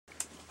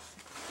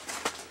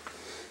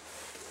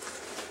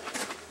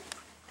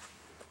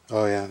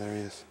Oh yeah, there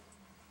he is.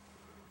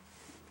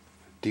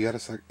 Do you got a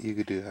sucker?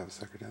 You do have a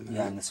sucker down there.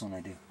 Yeah, on this one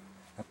I do.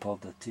 I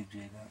pulled the tube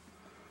jig up.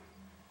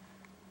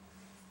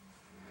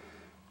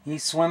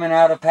 He's swimming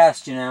out of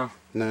past you now.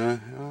 No.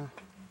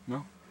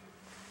 No?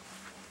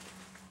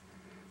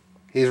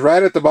 He's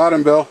right at the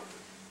bottom, Bill.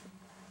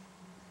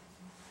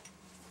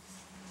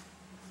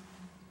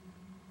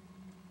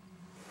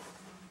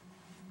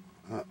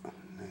 Oh,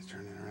 nice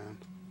turning around.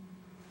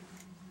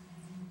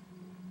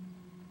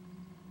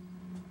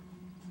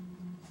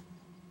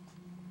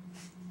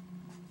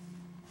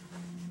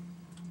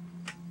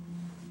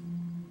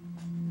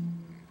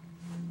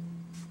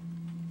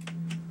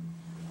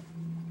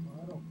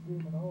 I don't see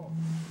him at all.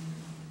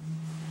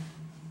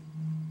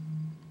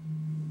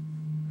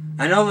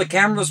 I know the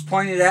camera's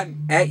pointed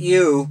at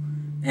you,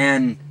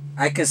 and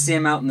I can see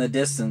him out in the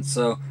distance,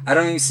 so I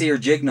don't even see your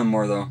jig no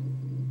more, though.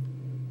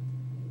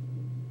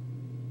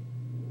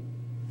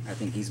 I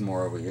think he's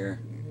more over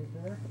here.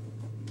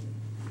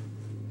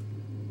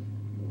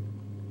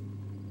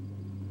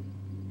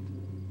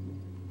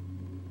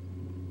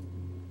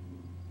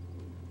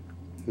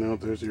 No,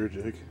 there's your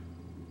jig.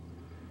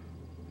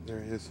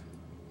 There he is.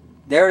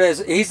 There it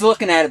is. He's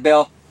looking at it,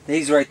 Bill.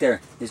 He's right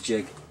there. His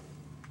jig.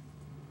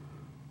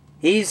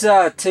 He's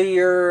to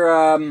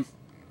your.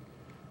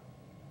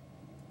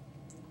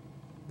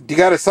 Do you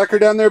got a sucker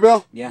down there,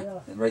 Bill? Yeah,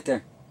 right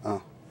there.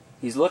 Oh.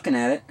 He's looking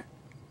at it.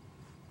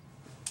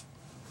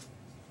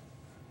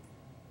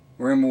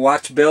 We're gonna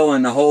watch Bill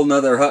and a whole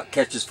nother hook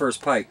catch his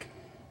first pike.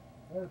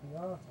 That'd be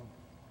awesome.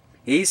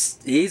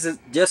 He's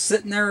just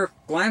sitting there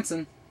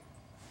glancing.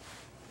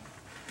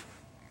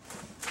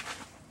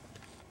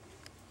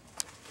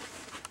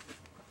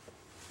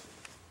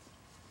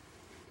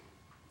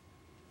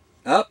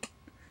 Up,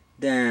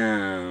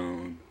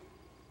 down.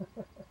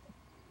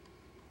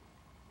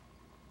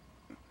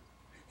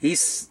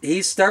 He's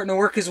starting to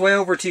work his way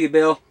over to you,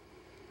 Bill.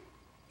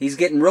 He's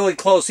getting really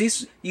close.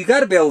 You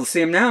got to be able to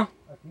see him now.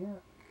 I can't.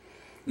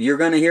 You're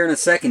going to hear in a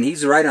second.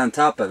 He's right on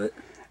top of it.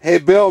 Hey,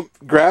 Bill,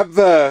 grab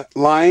the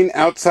line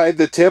outside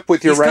the tip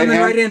with your right hand. He's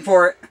coming right in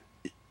for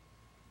it.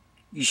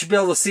 You should be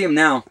able to see him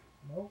now.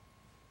 Nope.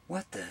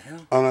 What the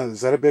hell? Oh no,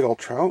 is that a big old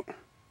trout?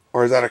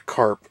 Or is that a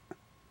carp?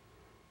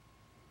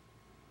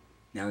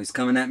 Now he's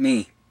coming at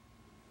me.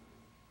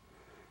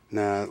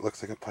 Nah, it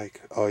looks like a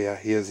pike. Oh yeah,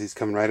 he is. He's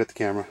coming right at the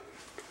camera.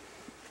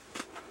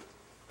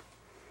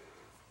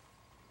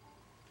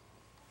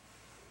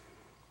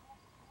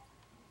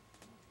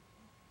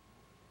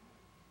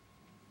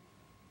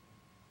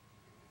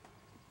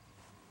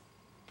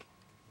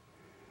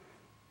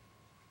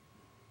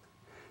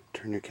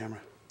 Turn your camera.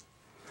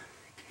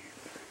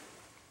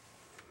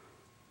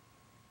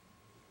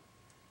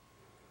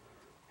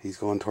 He's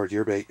going towards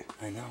your bait.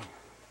 I know.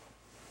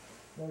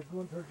 Guys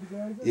going towards you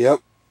guys? Yep.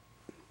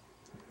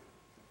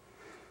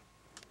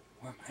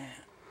 Where am I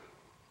at?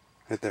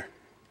 Right there.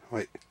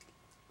 Wait.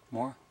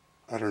 More?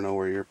 I don't know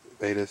where your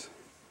bait is.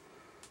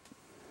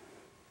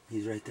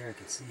 He's right there. I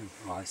can see him.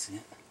 Oh, I see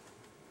it.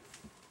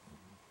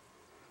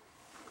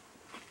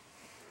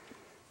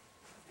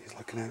 He's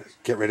looking at it.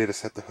 Get ready to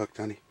set the hook,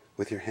 Johnny,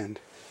 with your hand.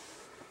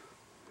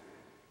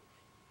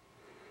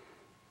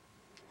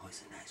 Oh,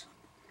 he's a nice one.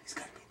 He's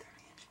got to be 30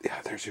 inches.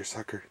 Yeah, there's your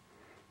sucker.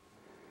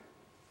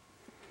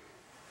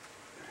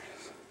 There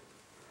he is.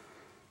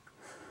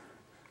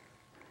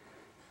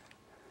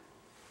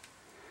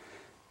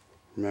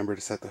 Remember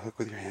to set the hook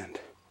with your hand.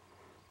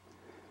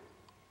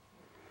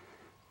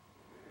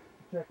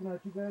 Checking out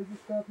you guys'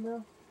 stuff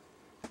now?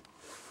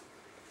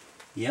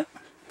 Yep.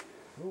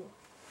 Cool.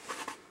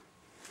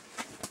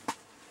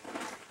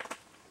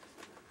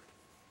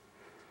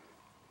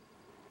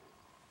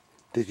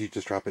 Did you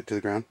just drop it to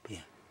the ground?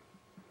 Yeah.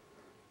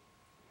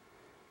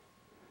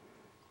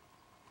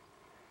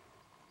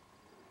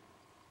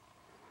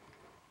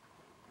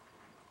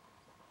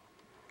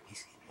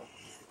 He's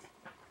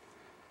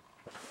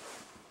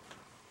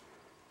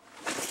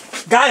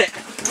got it!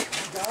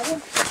 Got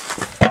him?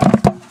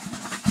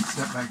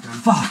 Step back down.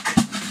 Fuck!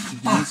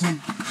 Did you miss him?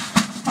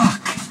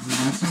 Fuck! Did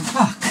you miss him?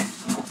 Fuck!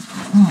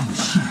 Oh,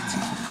 shit.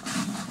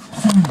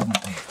 Son of a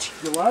bitch.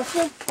 You lost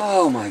him?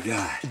 Oh, my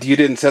God. You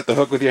didn't set the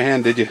hook with your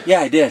hand, did you? Yeah,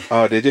 I did.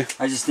 Oh, did you?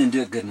 I just didn't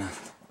do it good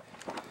enough.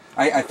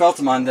 I felt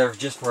him on there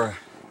just for a...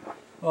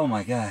 Oh,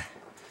 my God.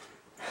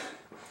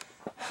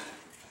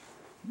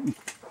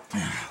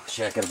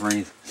 Shit, I gotta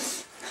breathe.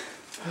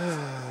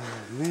 Oh,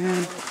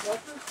 man.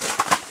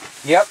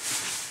 Yep.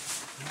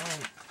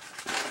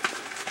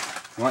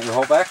 You want your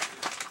whole back?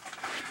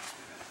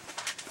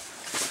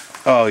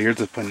 Oh, you're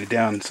just putting it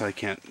down, so I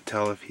can't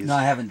tell if he's No,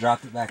 I haven't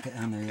dropped it back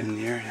down there yet. in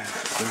the air. Yeah.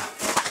 So,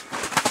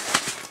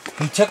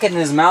 He took it in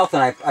his mouth,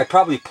 and I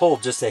probably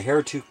pulled just a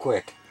hair too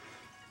quick.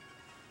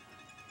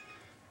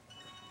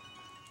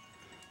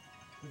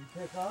 Did he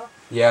take off?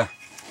 Yeah.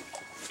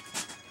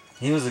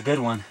 He was a good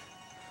one.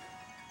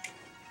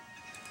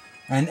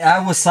 And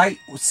I was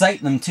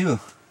sighting him, too.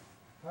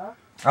 Huh?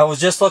 I was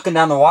just looking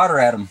down the water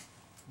at him.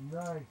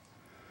 Nice.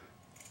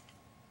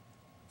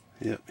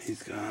 yep,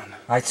 he's gone.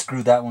 I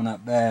screwed that one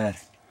up bad.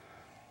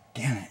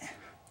 Damn it.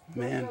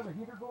 Man. Have a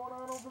heater going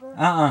on over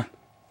there?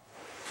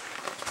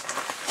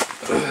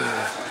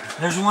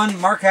 There's one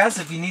Mark has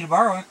if you need to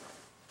borrow it.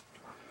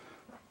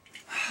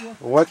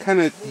 What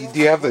kind of... Do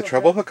you have the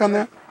treble hook on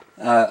that?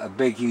 A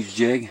big, huge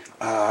jig.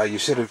 You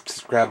should have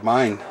grabbed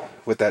mine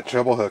with that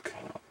treble hook.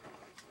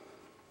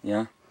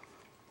 Yeah.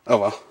 Oh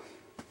well.